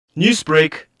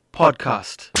Newsbreak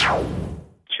Podcast.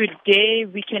 Today,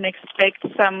 we can expect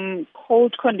some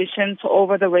cold conditions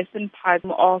over the western part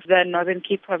of the Northern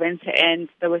Cape Province and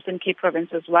the Western Cape Province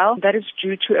as well. That is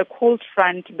due to a cold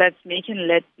front that's making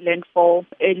landfall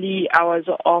early hours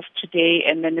of today,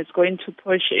 and then it's going to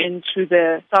push into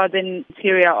the southern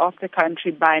interior of the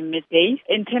country by midday.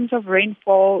 In terms of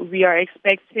rainfall, we are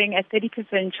expecting a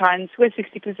 30% chance to a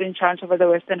 60% chance over the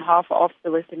western half of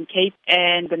the Western Cape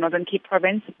and the Northern Cape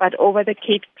Province. But over the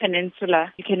Cape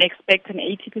Peninsula, you can expect an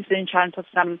 80% chance of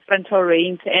some frontal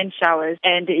rains and showers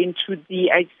and into the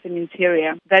eastern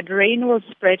interior. That rain will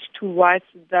spread towards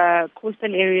the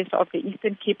coastal areas of the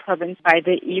Eastern Cape Province by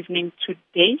the evening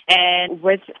today. And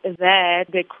with that,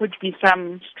 there could be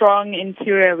some strong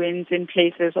interior winds in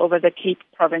places over the Cape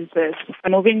provinces.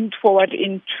 Moving forward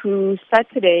into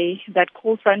Saturday, that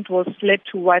cold front will slip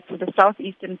towards the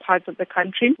southeastern parts of the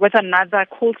country with another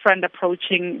cold front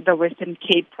approaching the Western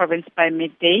Cape Province by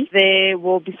midday. There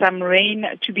will be some rain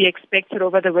to be expected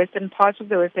over the western parts of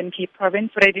the Western Cape Province,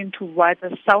 spreading towards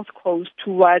the south coast,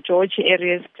 towards George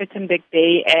areas, Plettenberg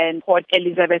Bay and Port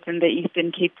Elizabeth in the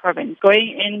Eastern Cape Province.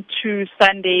 Going into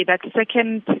Sunday, that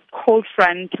second cold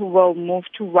front will move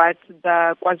towards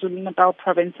the KwaZulu-Natal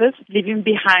provinces, leaving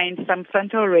behind some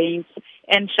frontal rains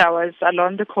and showers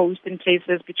along the coast in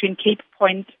places between Cape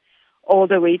Point all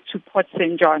the way to Port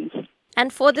St. John's.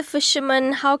 And for the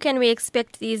fishermen, how can we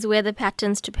expect these weather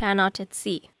patterns to pan out at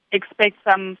sea? Expect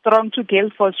some strong to gale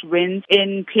force winds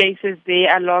in places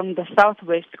there along the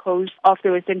southwest coast of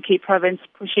the Western Cape Province,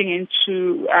 pushing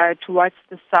into towards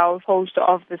the south coast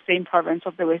of the same province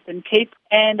of the Western Cape.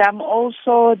 And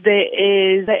also there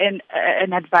is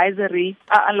an advisory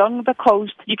along the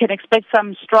coast. You can expect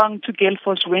some strong to gale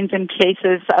force winds in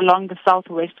places along the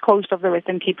southwest coast of the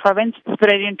Western Cape Province,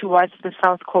 spreading towards the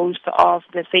south coast of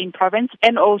the same province.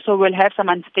 And also we'll have some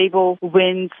unstable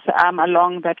winds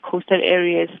along that coastal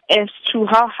areas. As to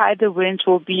how high the winds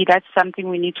will be, that's something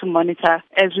we need to monitor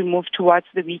as we move towards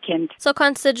the weekend. So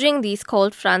considering these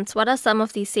cold fronts, what are some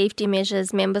of the safety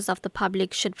measures members of the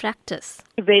public should practice?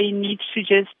 They need to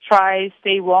just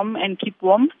stay warm and keep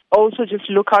warm. Also just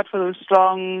look out for those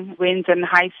strong winds and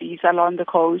high seas along the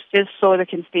coast, just so they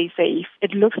can stay safe.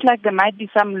 It looks like there might be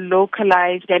some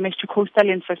localized damage to coastal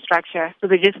infrastructure, so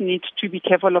they just need to be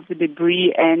careful of the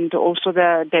debris and also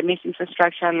the damaged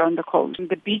infrastructure along the coast.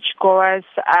 The beach goers,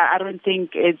 I don't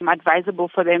think it's advisable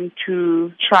for them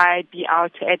to be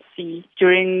out at sea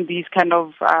during these kind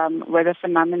of weather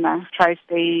phenomena. Try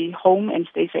stay home and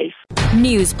stay safe.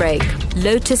 Newsbreak,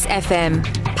 Lotus FM,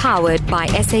 powered by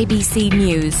SABC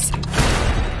News.